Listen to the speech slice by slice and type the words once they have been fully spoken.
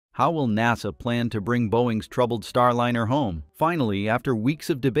How will NASA plan to bring Boeing's troubled Starliner home? Finally, after weeks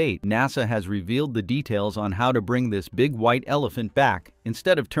of debate, NASA has revealed the details on how to bring this big white elephant back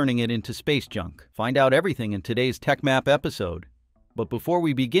instead of turning it into space junk. Find out everything in today's Techmap episode. But before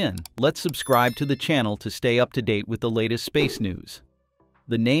we begin, let's subscribe to the channel to stay up to date with the latest space news.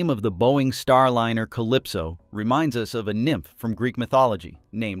 The name of the Boeing Starliner Calypso reminds us of a nymph from Greek mythology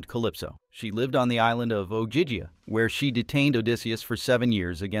named Calypso. She lived on the island of Ogygia, where she detained Odysseus for 7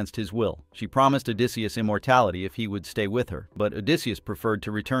 years against his will. She promised Odysseus immortality if he would stay with her, but Odysseus preferred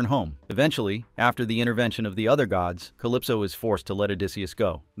to return home. Eventually, after the intervention of the other gods, Calypso is forced to let Odysseus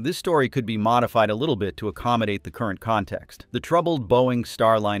go. This story could be modified a little bit to accommodate the current context. The troubled Boeing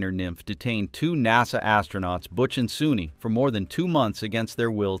Starliner nymph detained 2 NASA astronauts, Butch and Suni, for more than 2 months against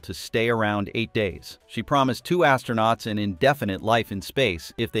their will to stay around 8 days. She promised 2 astronauts an indefinite life in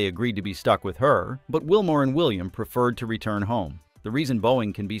space if they agreed to be stuck with her, but Wilmore and William preferred to return home. The reason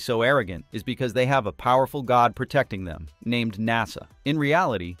Boeing can be so arrogant is because they have a powerful god protecting them, named NASA. In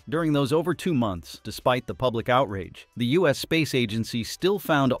reality, during those over 2 months, despite the public outrage, the U.S. Space Agency still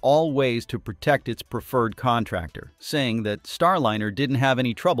found all ways to protect its preferred contractor, saying that Starliner didn't have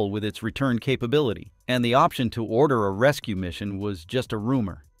any trouble with its return capability, and the option to order a rescue mission was just a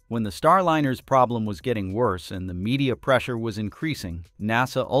rumor. When the Starliner's problem was getting worse and the media pressure was increasing,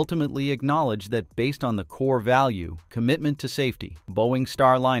 NASA ultimately acknowledged that based on the core value, commitment to safety, Boeing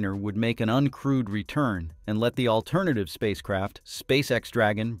Starliner would make an uncrewed return and let the alternative spacecraft, SpaceX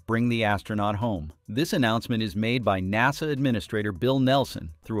Dragon, bring the astronaut home. This announcement is made by NASA Administrator Bill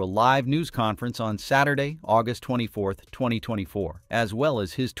Nelson through a live news conference on Saturday, August 24, 2024, as well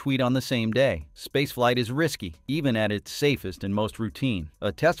as his tweet on the same day. Spaceflight is risky, even at its safest and most routine.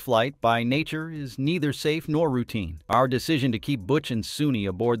 A test flight, by nature, is neither safe nor routine. Our decision to keep Butch and Suni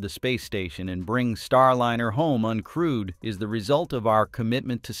aboard the space station and bring Starliner home uncrewed is the result of our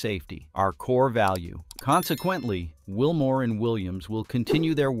commitment to safety, our core value. Consequently, Wilmore and Williams will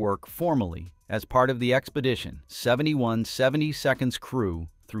continue their work formally as part of the expedition 7172's crew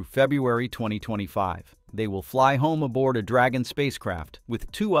through February 2025. They will fly home aboard a Dragon spacecraft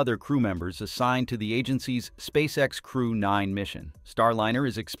with 2 other crew members assigned to the agency's SpaceX Crew 9 mission. Starliner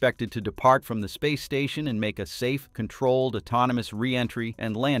is expected to depart from the space station and make a safe, controlled, autonomous re-entry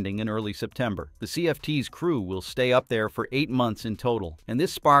and landing in early September. The CFT's crew will stay up there for 8 months in total, and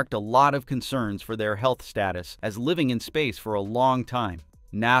this sparked a lot of concerns for their health status as living in space for a long time.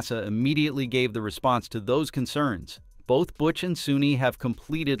 NASA immediately gave the response to those concerns. Both Butch and Suni have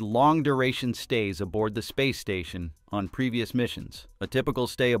completed long-duration stays aboard the space station on previous missions. A typical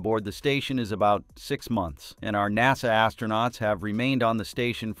stay aboard the station is about 6 months, and our NASA astronauts have remained on the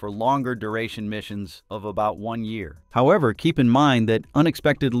station for longer duration missions of about 1 year. However, keep in mind that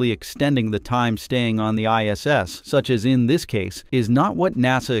unexpectedly extending the time staying on the ISS, such as in this case, is not what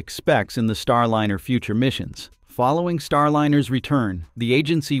NASA expects in the Starliner future missions. Following Starliner's return, the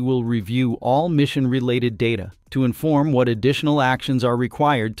agency will review all mission-related data to inform what additional actions are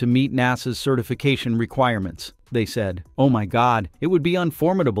required to meet NASA's certification requirements. They said, "Oh my God, it would be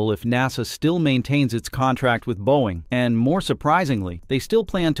unformidable if NASA still maintains its contract with Boeing, and more surprisingly, they still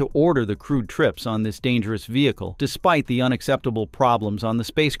plan to order the crewed trips on this dangerous vehicle, despite the unacceptable problems on the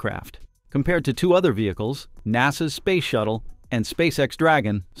spacecraft." Compared to 2 other vehicles, NASA's Space Shuttle and SpaceX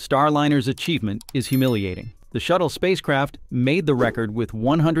Dragon, Starliner's achievement is humiliating. The shuttle spacecraft made the record with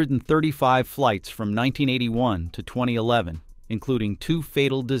 135 flights from 1981 to 2011, including 2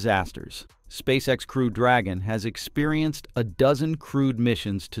 fatal disasters. SpaceX Crew Dragon has experienced a dozen crewed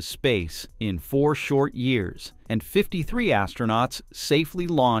missions to space in 4 short years, and 53 astronauts safely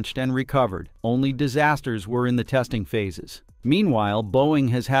launched and recovered. Only disasters were in the testing phases. Meanwhile, Boeing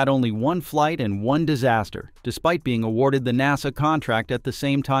has had only 1 flight and 1 disaster, despite being awarded the NASA contract at the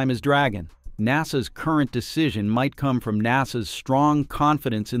same time as Dragon. NASA's current decision might come from NASA's strong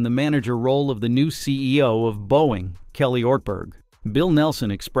confidence in the manager role of the new CEO of Boeing, Kelly Ortberg. Bill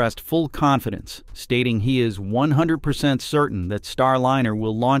Nelson expressed full confidence, stating he is 100% certain that Starliner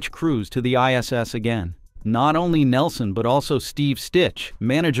will launch crews to the ISS again. Not only Nelson but also Steve Stitch,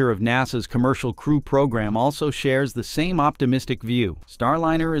 manager of NASA's Commercial Crew Program, also shares the same optimistic view.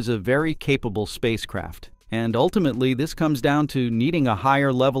 Starliner is a very capable spacecraft, and ultimately this comes down to needing a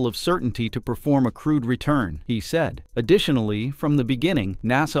higher level of certainty to perform a crewed return, he said. Additionally, from the beginning,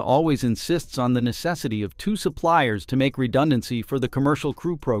 NASA always insists on the necessity of 2 suppliers to make redundancy for the Commercial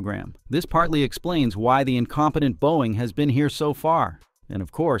Crew Program. This partly explains why the incompetent Boeing has been here so far. And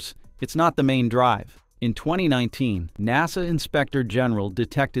of course, it's not the main drive. In 2019, NASA Inspector General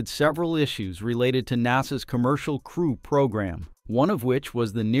detected several issues related to NASA's Commercial Crew Program, one of which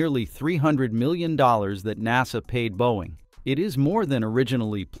was the nearly $300 million that NASA paid Boeing. It is more than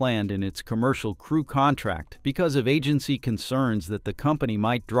originally planned in its commercial crew contract because of agency concerns that the company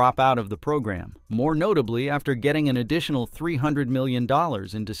might drop out of the program. More notably, after getting an additional $300 million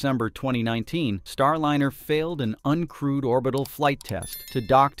in December 2019, Starliner failed an uncrewed orbital flight test to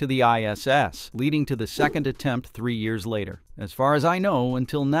dock to the ISS, leading to the second attempt 3 years later. As far as I know,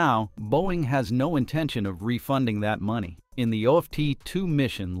 until now, Boeing has no intention of refunding that money. In the OFT-2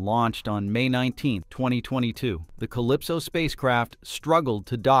 mission launched on May 19, 2022, the Calypso spacecraft struggled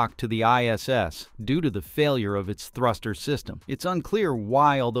to dock to the ISS due to the failure of its thruster system. It's unclear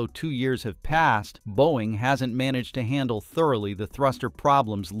why, although 2 years have passed, Boeing hasn't managed to handle thoroughly the thruster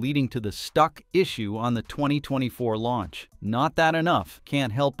problems leading to the stuck issue on the 2024 launch. Not that enough,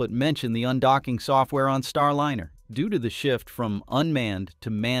 can't help but mention the undocking software on Starliner. Due to the shift from unmanned to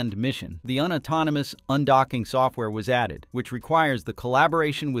manned mission, the unautonomous undocking software was added, which requires the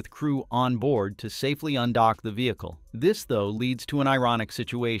collaboration with crew on board to safely undock the vehicle. This, though, leads to an ironic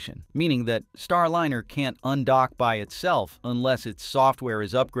situation, meaning that Starliner can't undock by itself unless its software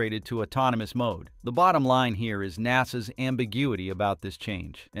is upgraded to autonomous mode. The bottom line here is NASA's ambiguity about this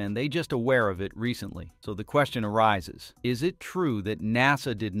change, and they just aware of it recently. So the question arises, is it true that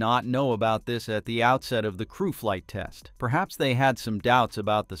NASA did not know about this at the outset of the crew flight test? Perhaps they had some doubts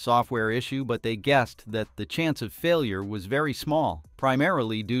about the software issue, but they guessed that the chance of failure was very small,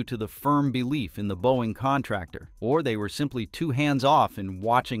 primarily due to the firm belief in the Boeing contractor, or they were simply too hands-off in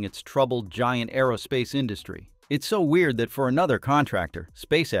watching its troubled giant aerospace industry. It's so weird that for another contractor,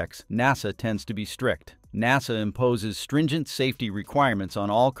 SpaceX, NASA tends to be strict. NASA imposes stringent safety requirements on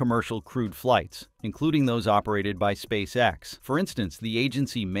all commercial crewed flights, including those operated by SpaceX. For instance, the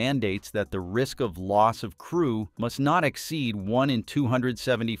agency mandates that the risk of loss of crew must not exceed 1 in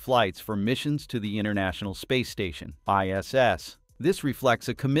 270 flights for missions to the International Space Station, ISS. This reflects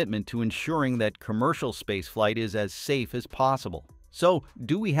a commitment to ensuring that commercial spaceflight is as safe as possible. So,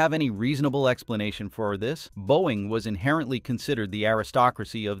 do we have any reasonable explanation for this? Boeing was inherently considered the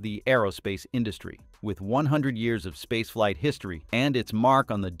aristocracy of the aerospace industry. With 100 years of spaceflight history and its mark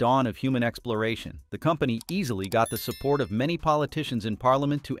on the dawn of human exploration, the company easily got the support of many politicians in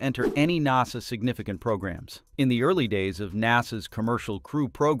Parliament to enter any NASA significant programs. In the early days of NASA's Commercial Crew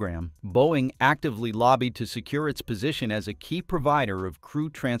Program, Boeing actively lobbied to secure its position as a key provider of crew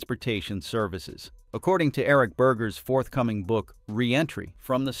transportation services. According to Eric Berger's forthcoming book, Re-Entry,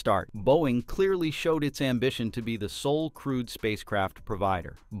 from the start, Boeing clearly showed its ambition to be the sole crewed spacecraft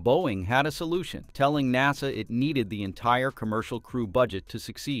provider. Boeing had a solution, telling NASA it needed the entire commercial crew budget to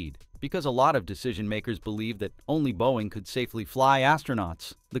succeed, because a lot of decision-makers believed that only Boeing could safely fly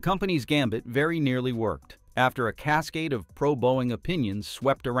astronauts. The company's gambit very nearly worked. After a cascade of pro-Boeing opinions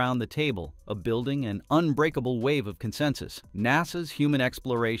swept around the table, a building an unbreakable wave of consensus, NASA's human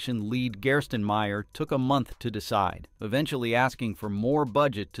exploration lead Gerstenmaier took a month to decide, eventually asking for more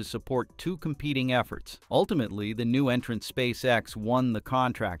budget to support two competing efforts. Ultimately, the new entrant SpaceX won the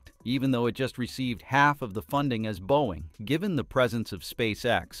contract, even though it just received half of the funding as Boeing. Given the presence of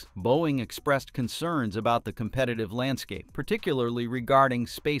SpaceX, Boeing expressed concerns about the competitive landscape, particularly regarding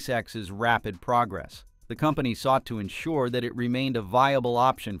SpaceX's rapid progress. The company sought to ensure that it remained a viable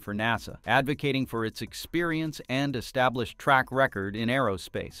option for NASA, advocating for its experience and established track record in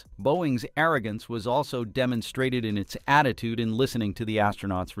aerospace. Boeing's arrogance was also demonstrated in its attitude in listening to the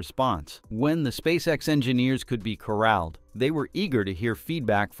astronauts' response. When the SpaceX engineers could be corralled, they were eager to hear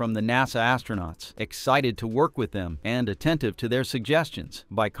feedback from the NASA astronauts, excited to work with them, and attentive to their suggestions.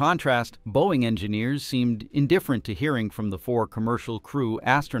 By contrast, Boeing engineers seemed indifferent to hearing from the 4 commercial crew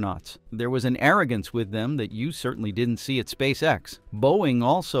astronauts. There was an arrogance with them that you certainly didn't see at SpaceX. Boeing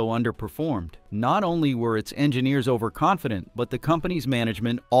also underperformed. Not only were its engineers overconfident, but the company's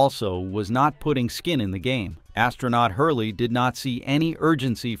management also was not putting skin in the game. Astronaut Hurley did not see any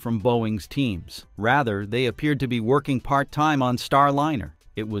urgency from Boeing's teams. Rather, they appeared to be working part-time on Starliner.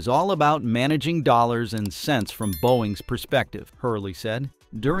 It was all about managing dollars and cents from Boeing's perspective, Hurley said.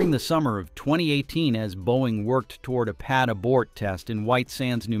 During the summer of 2018, as Boeing worked toward a pad abort test in White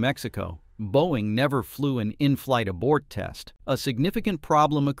Sands, New Mexico, Boeing never flew an in-flight abort test. A significant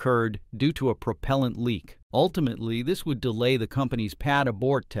problem occurred due to a propellant leak. Ultimately, this would delay the company's pad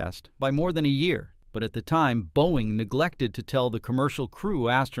abort test by more than a year. But at the time, Boeing neglected to tell the commercial crew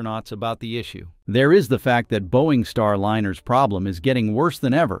astronauts about the issue. There is the fact that Boeing Starliner's problem is getting worse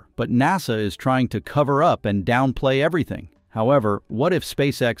than ever, but NASA is trying to cover up and downplay everything. However, what if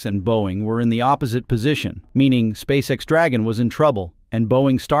SpaceX and Boeing were in the opposite position, meaning SpaceX Dragon was in trouble, and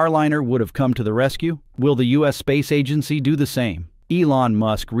Boeing Starliner would have come to the rescue? Will the U.S. Space Agency do the same? Elon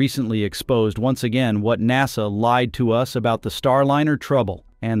Musk recently exposed once again what NASA lied to us about the Starliner trouble.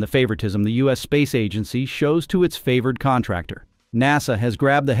 and the favoritism the U.S. Space Agency shows to its favored contractor. NASA has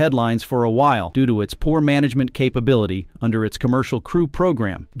grabbed the headlines for a while due to its poor management capability under its Commercial Crew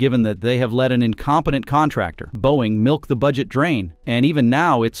Program, given that they have let an incompetent contractor, Boeing, milk the budget drain, and even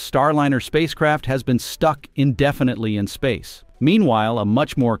now its Starliner spacecraft has been stuck indefinitely in space. Meanwhile, a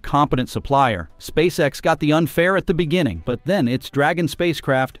much more competent supplier, SpaceX, got the unfair at the beginning, but then its Dragon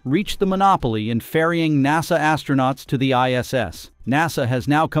spacecraft reached the monopoly in ferrying NASA astronauts to the ISS. NASA has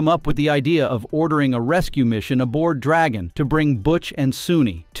now come up with the idea of ordering a rescue mission aboard Dragon to bring Butch and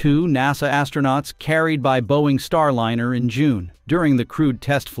Suni, two NASA astronauts carried by Boeing Starliner in June. During the crewed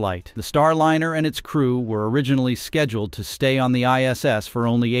test flight, the Starliner and its crew were originally scheduled to stay on the ISS for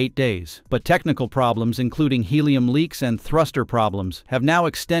only 8 days. But technical problems, including helium leaks and thruster problems, have now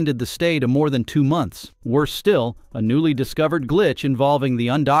extended the stay to more than 2 months. Worse still, a newly discovered glitch involving the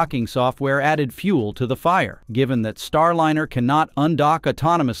undocking software added fuel to the fire, given that Starliner cannot undock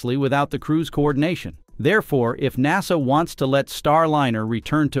autonomously without the crew's coordination. Therefore, if NASA wants to let Starliner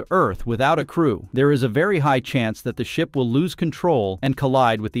return to Earth without a crew, there is a very high chance that the ship will lose control and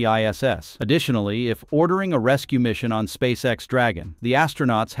collide with the ISS. Additionally, if ordering a rescue mission on SpaceX Dragon, the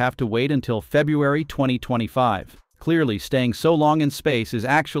astronauts have to wait until February 2025. Clearly, staying so long in space is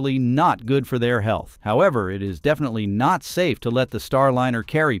actually not good for their health. However, it is definitely not safe to let the Starliner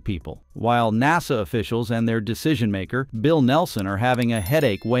carry people. While NASA officials and their decision-maker, Bill Nelson, are having a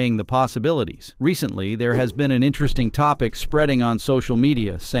headache weighing the possibilities. Recently, there has been an interesting topic spreading on social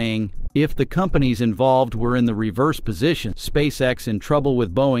media saying, if the companies involved were in the reverse position, SpaceX in trouble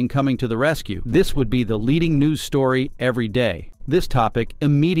with Boeing coming to the rescue, this would be the leading news story every day. This topic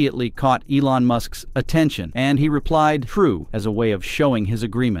immediately caught Elon Musk's attention, and he replied, "True," as a way of showing his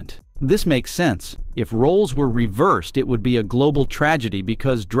agreement. This makes sense. If roles were reversed, it would be a global tragedy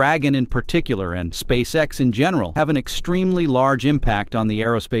because Dragon in particular and SpaceX in general have an extremely large impact on the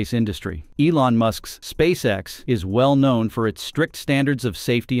aerospace industry. Elon Musk's SpaceX is well known for its strict standards of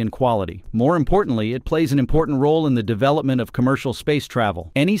safety and quality. More importantly, it plays an important role in the development of commercial space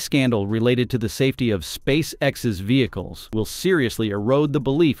travel. Any scandal related to the safety of SpaceX's vehicles will seriously erode the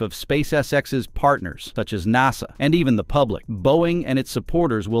belief of SpaceX's partners, such as NASA, and even the public. Boeing and its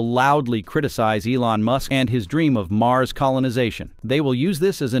supporters will loudly criticize Elon Musk and his dream of Mars colonization. They will use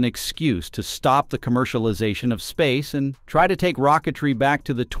this as an excuse to stop the commercialization of space and try to take rocketry back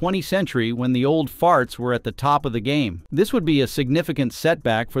to the 20th century when the old farts were at the top of the game. This would be a significant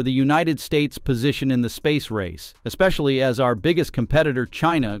setback for the United States' position in the space race, especially as our biggest competitor,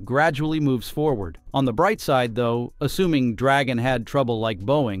 China, gradually moves forward. On the bright side, though, assuming Dragon had trouble like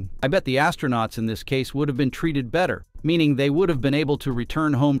Boeing, I bet the astronauts in this case would have been treated better, meaning they would have been able to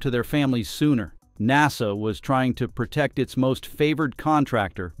return home to their families sooner. NASA was trying to protect its most favored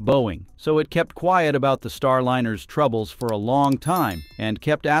contractor, Boeing, so it kept quiet about the Starliner's troubles for a long time and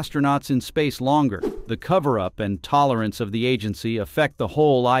kept astronauts in space longer. The cover-up and tolerance of the agency affect the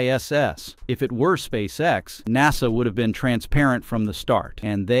whole ISS. If it were SpaceX, NASA would have been transparent from the start,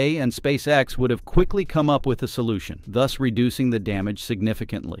 and they and SpaceX would have quickly come up with a solution, thus reducing the damage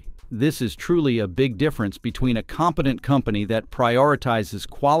significantly. This is truly a big difference between a competent company that prioritizes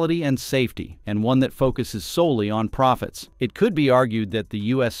quality and safety and one that focuses solely on profits. It could be argued that the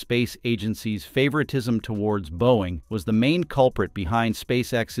U.S. Space Agency's favoritism towards Boeing was the main culprit behind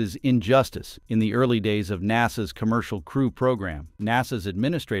SpaceX's injustice in the early days of NASA's Commercial Crew Program. NASA's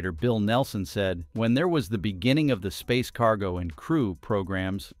administrator, Bill Nelson, said, "When there was the beginning of the space cargo and crew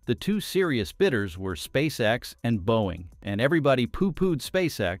programs, the two serious bidders were SpaceX and Boeing, and everybody poo-pooed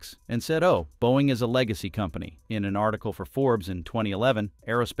SpaceX and said, oh, Boeing is a legacy company." In an article for Forbes in 2011,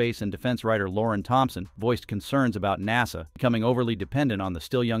 aerospace and defense writer Lauren Thompson voiced concerns about NASA becoming overly dependent on the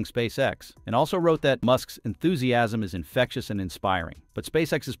still young SpaceX, and also wrote that Musk's enthusiasm is infectious and inspiring. But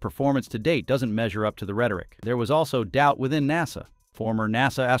SpaceX's performance to date doesn't measure up to the rhetoric. There was also doubt within NASA. Former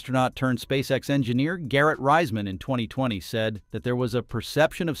NASA astronaut turned SpaceX engineer Garrett Reisman in 2020 said that there was a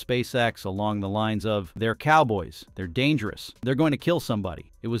perception of SpaceX along the lines of, they're cowboys, they're dangerous, they're going to kill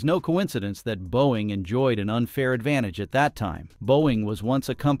somebody. It was no coincidence that Boeing enjoyed an unfair advantage at that time. Boeing was once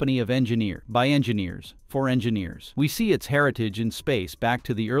a company of engineers, by engineers, for engineers. We see its heritage in space back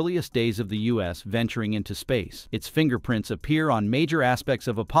to the earliest days of the U.S. venturing into space. Its fingerprints appear on major aspects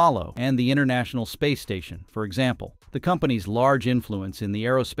of Apollo and the International Space Station, for example. The company's large influence in the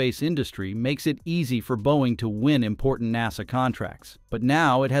aerospace industry makes it easy for Boeing to win important NASA contracts. But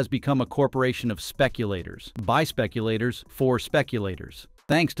now it has become a corporation of speculators, by speculators, for speculators.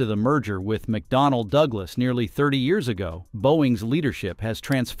 Thanks to the merger with McDonnell Douglas nearly 30 years ago, Boeing's leadership has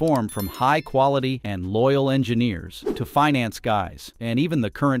transformed from high-quality and loyal engineers to finance guys, and even the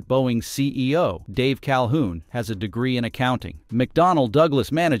current Boeing CEO, Dave Calhoun, has a degree in accounting. McDonnell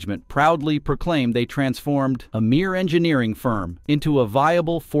Douglas management proudly proclaimed they transformed a mere engineering firm into a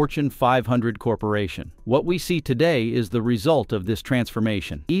viable Fortune 500 corporation. What we see today is the result of this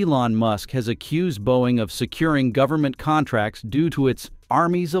transformation. Elon Musk has accused Boeing of securing government contracts due to its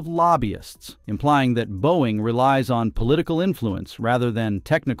armies of lobbyists, implying that Boeing relies on political influence rather than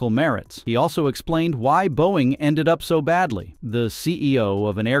technical merits. He also explained why Boeing ended up so badly. The CEO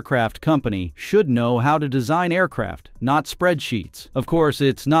of an aircraft company should know how to design aircraft, not spreadsheets. Of course,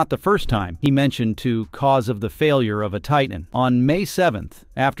 it's not the first time he mentioned the cause of the failure of a Titan. On May 7th,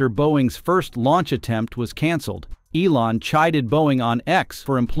 after Boeing's first launch attempt was canceled, Elon chided Boeing on X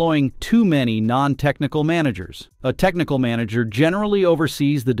for employing too many non-technical managers. A technical manager generally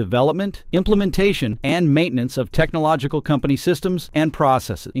oversees the development, implementation, and maintenance of technological company systems and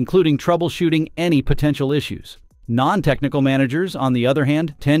processes, including troubleshooting any potential issues. Non-technical managers, on the other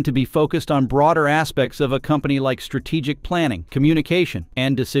hand, tend to be focused on broader aspects of a company like strategic planning, communication,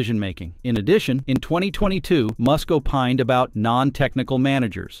 and decision-making. In addition, in 2022, Musk opined about non-technical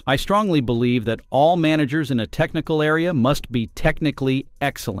managers. I strongly believe that all managers in a technical area must be technically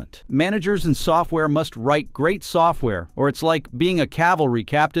excellent. Managers in software must write great software, or it's like being a cavalry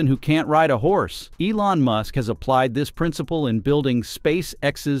captain who can't ride a horse. Elon Musk has applied this principle in building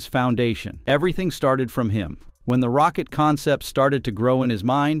SpaceX's foundation. Everything started from him. When the rocket concept started to grow in his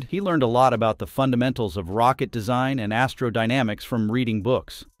mind, he learned a lot about the fundamentals of rocket design and astrodynamics from reading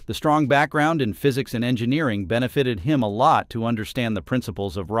books. The strong background in physics and engineering benefited him a lot to understand the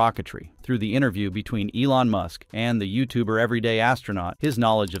principles of rocketry. Through the interview between Elon Musk and the YouTuber Everyday Astronaut, his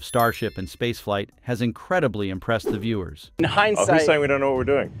knowledge of Starship and spaceflight has incredibly impressed the viewers. In hindsight, who's saying we don't know what we're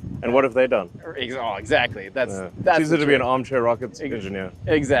doing? And what have they done? Oh, exactly. That's it's easy to be an armchair rockets engineer.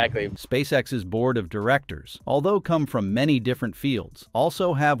 Exactly. SpaceX's board of directors, although come from many different fields,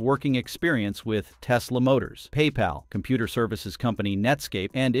 also have working experience with Tesla Motors, PayPal, computer services company Netscape,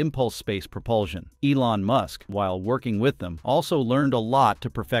 and Impulse Space Propulsion. Elon Musk, while working with them, also learned a lot to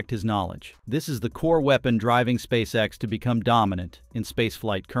perfect his knowledge. This is the core weapon driving SpaceX to become dominant in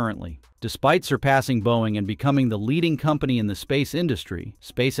spaceflight currently. Despite surpassing Boeing and becoming the leading company in the space industry,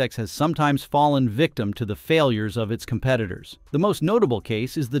 SpaceX has sometimes fallen victim to the failures of its competitors. The most notable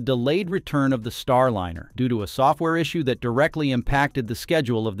case is the delayed return of the Starliner due to a software issue that directly impacted the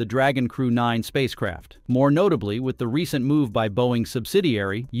schedule of the Dragon Crew 9 spacecraft. More notably, with the recent move by Boeing's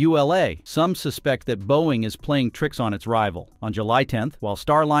subsidiary, ULA, some suspect that Boeing is playing tricks on its rival. On July 10th, while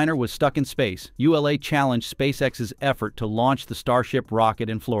Starliner was stuck in space, ULA challenged SpaceX's effort to launch the Starship rocket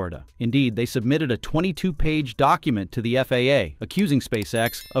in Florida. Indeed, they submitted a 22-page document to the FAA, accusing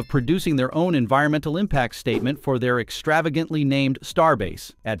SpaceX of producing their own environmental impact statement for their extravagantly named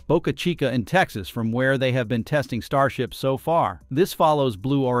Starbase at Boca Chica in Texas, from where they have been testing Starship so far. This follows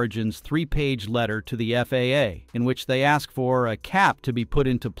Blue Origin's 3-page letter to the FAA, in which they ask for a cap to be put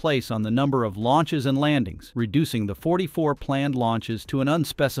into place on the number of launches and landings, reducing the 44 planned launches to an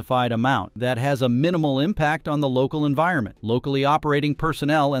unspecified amount that has a minimal impact on the local environment, locally operating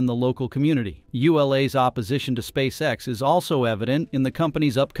personnel, and the local community. ULA's opposition to SpaceX is also evident in the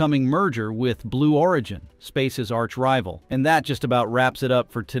company's upcoming merger with Blue Origin, Space's arch rival. And that just about wraps it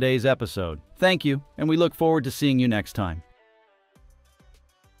up for today's episode. Thank you, and we look forward to seeing you next time.